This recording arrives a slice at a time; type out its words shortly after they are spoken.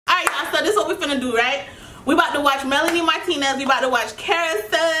so this is what we're finna do, right? We about to watch Melanie Martinez. We about to watch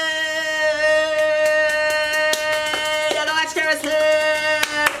Carousel. Y'all gonna watch Carousel?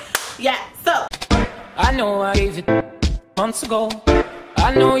 Yeah, so. I know I gave it months ago.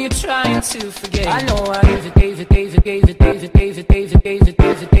 I know you're trying to forget. I know I gave it.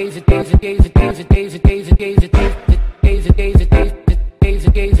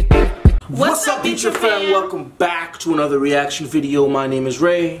 What's up, Beecher fam? Welcome back to another reaction video. My name is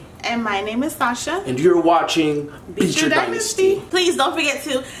Ray. And my name is Sasha. And you're watching Beecher Dynasty. Please don't forget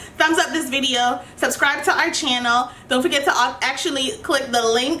to thumbs up this video, subscribe to our channel. Don't forget to actually click the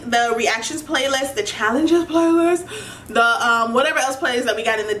link, the reactions playlist, the challenges playlist, the whatever else playlist that we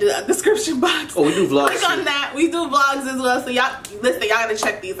got in the description box. Oh, we do vlogs. Click on that. We do vlogs as well. So y'all, listen, y'all gotta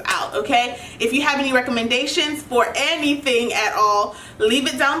check these out, okay? If you have any recommendations for anything at all, leave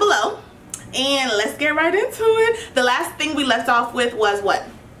it down below. And let's get right into it. The last thing we left off with was what?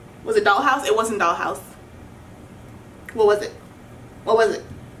 Was it Dollhouse? It wasn't Dollhouse. What was it? What was it?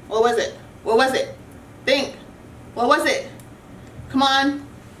 What was it? What was it? Think. What was it? Come on.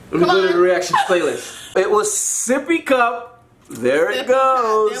 Let me go to the reactions playlist. It was Sippy Cup. There it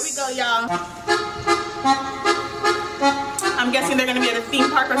goes. There we go, y'all. I'm guessing they're gonna be at a theme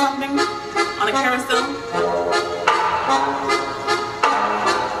park or something on a carousel.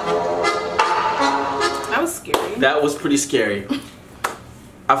 That was scary. That was pretty scary.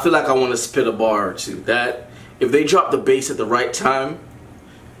 I feel like I want to spit a bar or two. That if they drop the bass at the right time,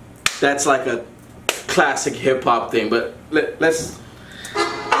 that's like a classic hip hop thing. But let's.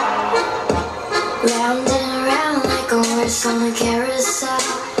 Round and around like a horse on a carousel.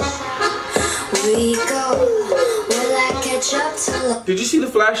 We go. Will I catch up to? Did you see the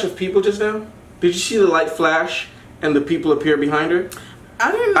flash of people just now? Did you see the light flash and the people appear behind her?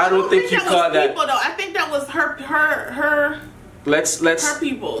 I don't think you caught that. People, though. I think that was her. Let's her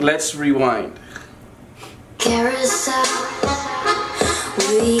people. Let's rewind. Carousel,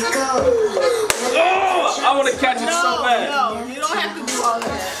 we go. Oh, I want to catch it so bad. No, you don't have to do all of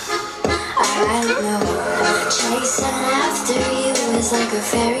that. I know, chasing after you is like a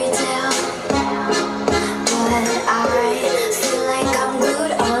fairy tale, but I feel like I'm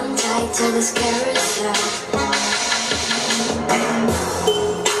glued on tight to this carousel.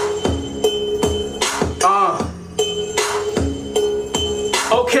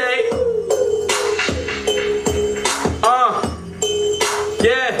 Okay.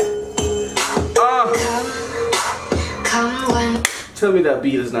 Yeah. Come when. Tell me that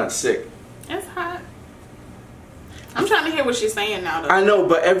beat is not sick. It's hot. I'm trying to hear what she's saying now, though. I know,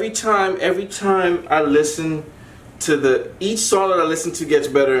 but every time I listen to each song that I listen to gets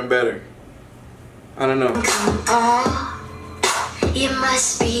better and better. I don't know. Oh, you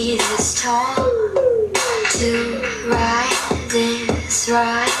must be this tall to ride this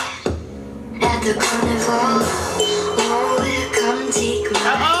ride at the carnival. Oh, come take my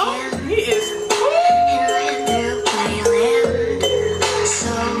hand. He is. And ride through playland.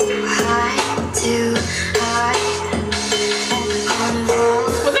 So high, too high at the carnival.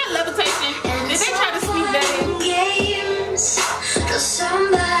 Was that levitation? Did they try to sneak that in? Games till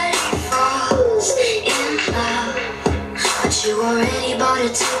somebody falls in love, but you already bought a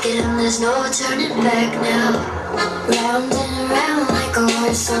ticket and there's no turning back now. Round and around like a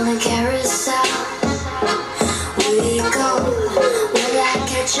horse on a carousel. We go. Will I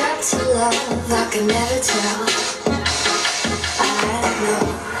catch up to love? I can never tell. I know.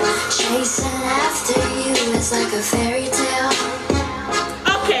 Chasing after you is like a fairy tale.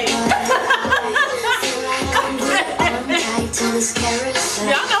 Okay.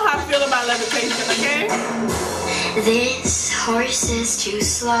 Y'all know how I feel about levitation, okay? This horse is too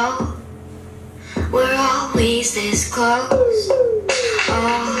slow. We're always this close.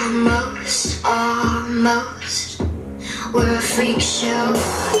 Almost, almost. We're a freak show.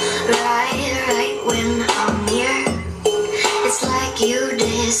 Right when I'm near. It's like you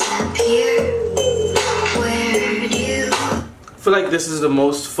disappear. Where'd you? I feel like this is the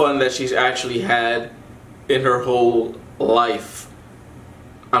most fun that she's actually had in her whole life.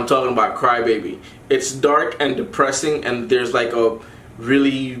 I'm talking about Crybaby. It's dark and depressing, and there's like a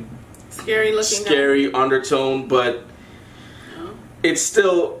really scary undertone, but it's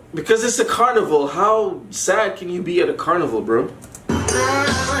still, because it's a carnival. How sad can you be at a carnival, bro?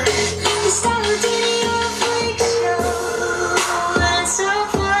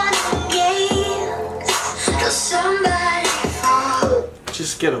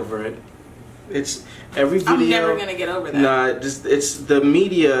 Just get over it. It's every video. I'm never gonna get over that. Nah, it's the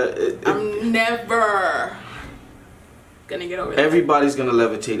media. I'm never gonna get over that. Everybody's gonna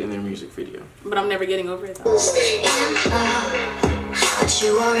levitate in their music video. But I'm never getting over it though. But But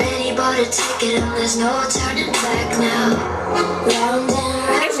you already bought a ticket and there's no turning back now. Round and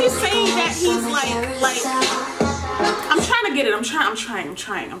round. And she's saying that he's like, I'm trying to get it. I'm trying.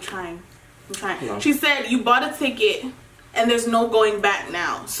 She said you bought a ticket and there's no going back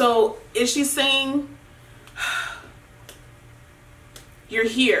now. So is she saying you're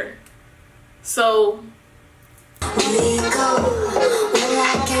here? So we go, will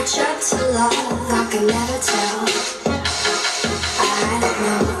I catch up to love? I can never tell. I don't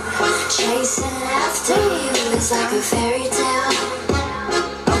know. Chasing after you is like a fairy tale.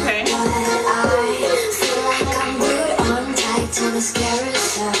 Okay. But I feel like I'm glued on tight to this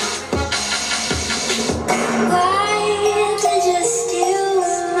carousel. Why did you steal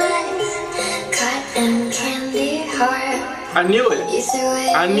my cotton candy heart? I knew it.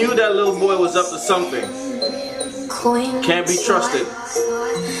 I knew that little boy was up to something. Can't be trusted.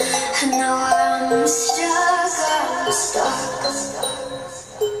 And now I'm stuck.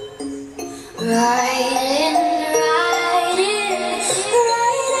 Riding.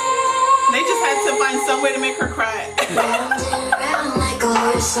 They just had to find some way to make her cry. Round and round like a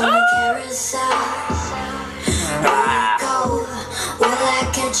horse on a carousel. Go, will I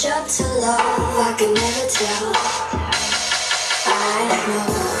catch up to love? I can never tell. I don't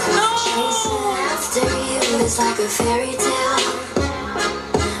know. Chasing after you is like a fairy tale.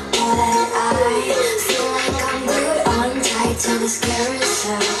 But I feel like I'm glued on tight to this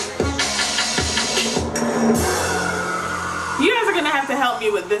carousel. You guys are gonna have to help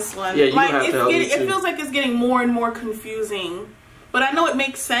me with this one. Yeah, you like, have to help me too. It feels like it's getting more and more confusing. But I know it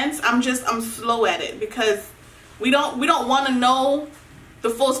makes sense. I'm slow at it because we don't want to know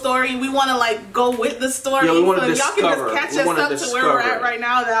the full story. We want to like go with the story. Yeah, we want to so y'all can just catch us up to where we're at right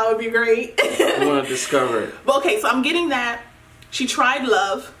now. That would be great. We want to discover it. But okay, so I'm getting that. She tried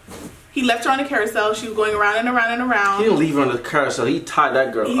love. He left her on a carousel. She was going around and around and around. He didn't leave her on the carousel. He tied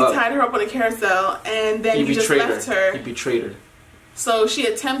that girl up. He tied her up on a carousel, and then he just left her. He betrayed her. So she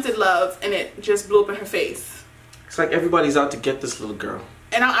attempted love, and it just blew up in her face. It's like everybody's out to get this little girl.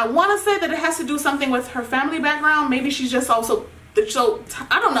 And I want to say that it has to do something with her family background. Maybe she's just also so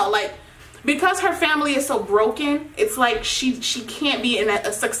I don't know, like because her family is so broken. It's like she can't be in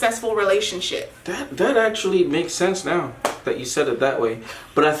a successful relationship. That actually makes sense now that you said it that way.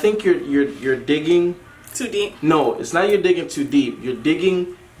 But I think you're digging too deep. No, it's not you're digging too deep. You're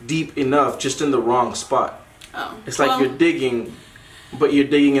digging deep enough, just in the wrong spot. Oh, it's like you're digging, but you're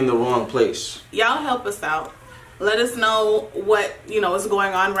digging in the wrong place. Y'all help us out. Let us know what is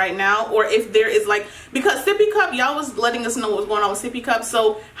going on right now, or if there is like, because Sippy Cup, y'all was letting us know what was going on with Sippy Cup.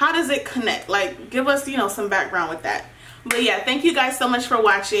 So how does it connect? Like, give us some background with that. But yeah, thank you guys so much for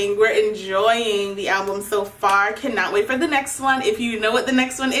watching. We're enjoying the album so far. Cannot wait for the next one. If you know what the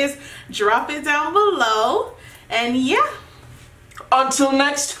next one is, drop it down below. And yeah, until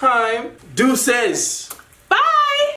next time, deuces.